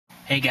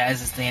Hey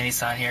guys, it's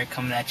TheAndySan here,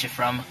 coming at you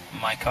from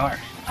my car.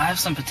 I have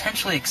some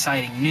potentially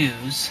exciting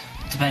news,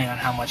 depending on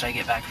how much I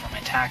get back from my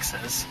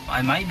taxes.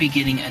 I might be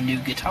getting a new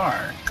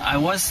guitar. I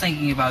was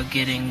thinking about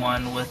getting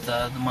one with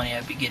the money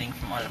I'd be getting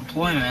from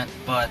unemployment,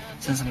 but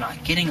since I'm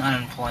not getting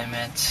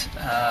unemployment,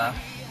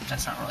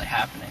 that's not really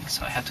happening,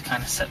 so I have to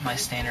kind of set my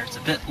standards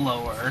a bit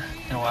lower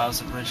than what I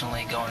was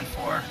originally going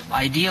for.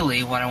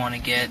 Ideally, what I want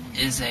to get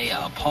is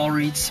a Paul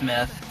Reed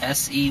Smith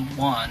SE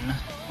One,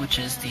 which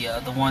is the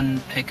one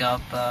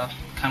pickup,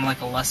 kind of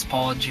like a Les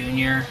Paul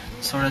Jr.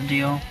 sort of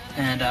deal,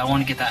 and I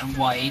want to get that in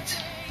white,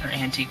 or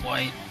antique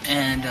white,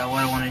 and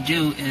what I want to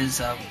do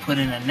is put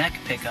in a neck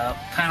pickup,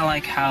 kind of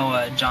like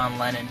how John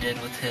Lennon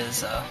did with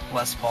his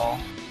Les Paul.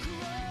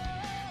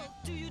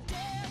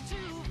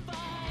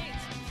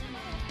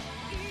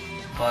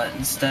 But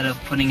instead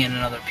of putting in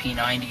another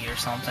P90 or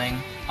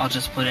something, I'll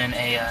just put in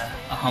a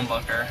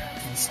humbucker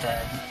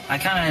instead. I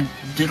kind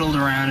of diddled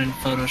around in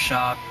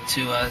Photoshop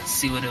to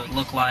see what it would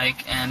look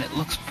like, and it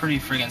looks pretty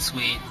friggin'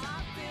 sweet.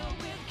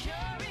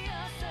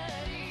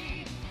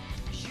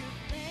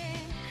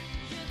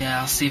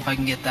 Yeah, I'll see if I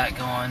can get that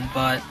going,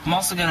 but I'm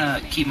also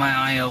gonna keep my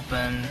eye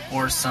open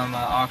for some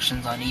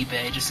auctions on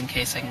eBay, just in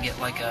case I can get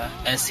like a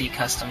SE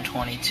Custom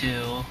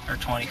 22 or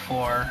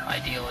 24,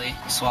 ideally.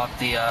 Swap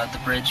the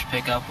bridge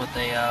pickup with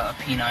a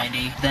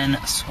P90, then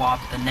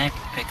swap the neck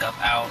pickup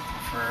out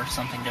for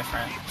something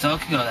different. So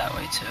it could go that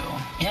way too.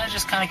 Yeah,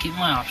 just kind of keep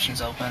my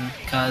options open,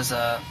 because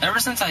ever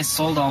since I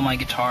sold all my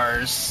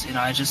guitars,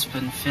 I just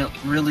been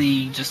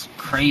really just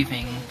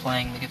craving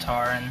playing the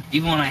guitar. And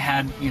even when I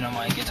had,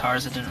 my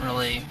guitars, it didn't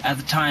really, at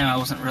the time I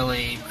wasn't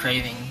really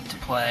craving to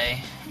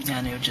play,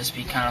 and it would just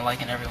be kind of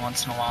like an every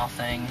once in a while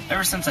thing.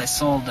 Ever since I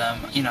sold them,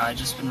 I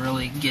just been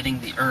really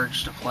getting the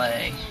urge to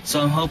play.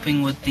 So I'm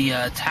hoping with the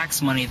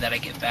tax money that I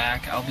get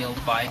back, I'll be able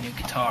to buy a new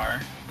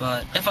guitar.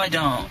 But if I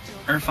don't,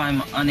 or if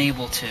I'm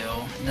unable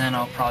to, then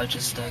I'll probably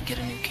just get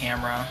a new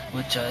camera,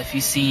 which if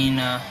you've seen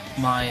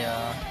my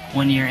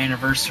 1-year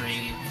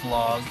anniversary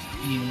vlog,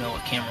 you know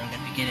what camera I'm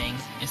going to be getting.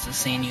 It's the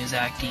Sanyo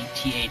Xacti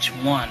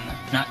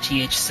TH1, not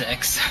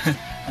TH6.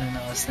 I don't know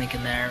what I was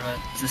thinking there, but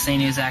it's the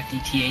Sanyo Xacti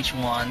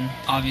TH1.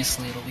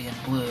 Obviously it'll be in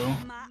blue.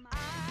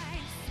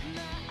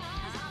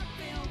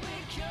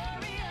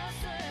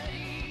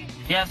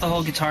 Yeah, if the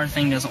whole guitar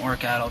thing doesn't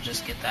work out, I'll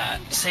just get that.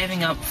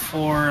 Saving up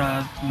for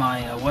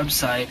my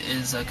website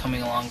is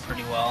coming along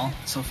pretty well.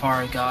 So far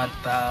I got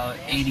about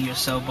 80 or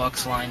so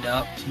bucks lined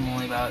up. I'm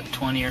only about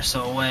 20 or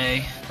so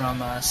away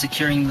from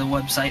securing the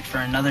website for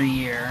another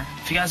year.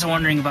 If you guys are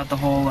wondering about the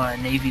whole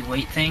Navy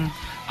weight thing,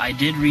 I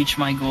did reach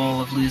my goal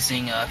of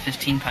losing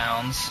 15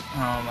 pounds.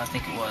 I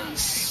think it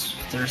was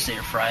Thursday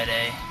or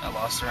Friday. I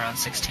lost around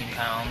 16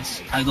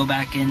 pounds. I go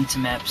back into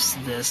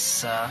MEPS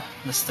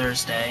this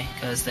Thursday,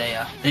 because they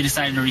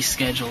decided to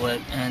reschedule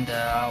it, and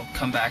I'll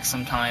come back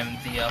sometime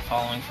the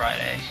following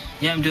Friday.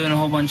 Yeah, I'm doing a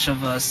whole bunch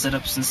of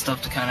sit-ups and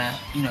stuff to kind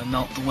of,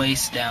 melt the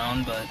waist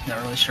down, but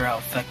not really sure how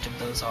effective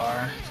those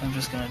are. So I'm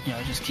just gonna,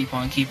 just keep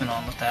on keeping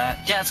on with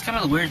that. Yeah, it's kind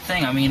of the weird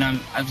thing. I mean,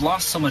 I've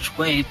lost so much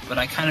weight, but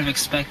I kind of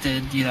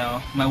expected,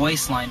 my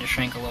waistline to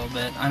shrink a little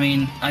bit. I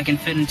mean, I can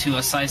fit into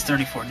a size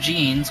 34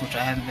 jeans, which I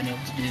haven't been able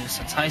to do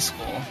since high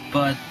school,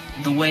 but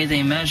the way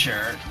they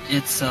measure,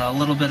 it's a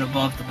little bit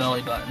above the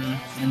belly button,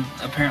 and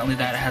apparently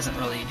that hasn't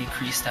really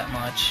decreased that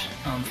much.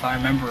 If I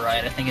remember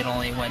right, I think it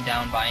only went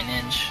down by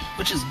an inch,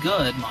 which is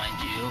good, mind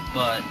you,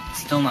 but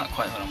still not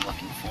quite what I'm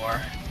looking for.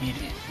 I need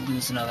to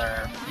lose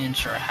another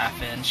inch or a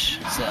half inch,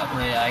 so that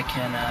way I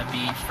can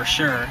be for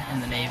sure in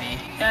the Navy.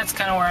 Yeah, that's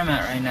kind of where I'm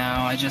at right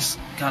now. I just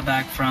got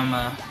back from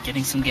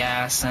getting some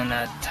gas and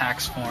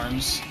tax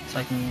forms, so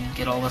I can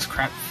get all this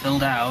crap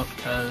filled out,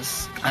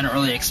 because I don't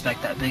really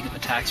expect that big of a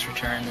tax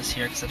return this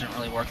year, because I didn't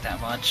really work that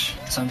much.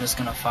 So I'm just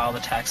going to file the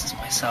taxes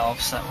myself,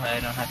 so that way I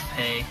don't have to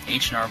pay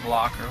H&R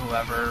Block or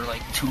whoever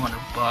like 200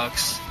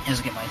 bucks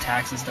just to get my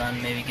taxes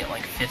done, maybe get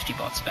like 50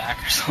 bucks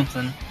back or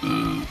something.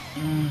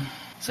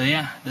 So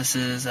yeah, this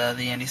is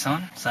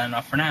TheAndySan, signing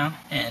off for now,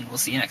 and we'll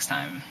see you next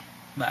time.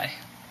 Bye.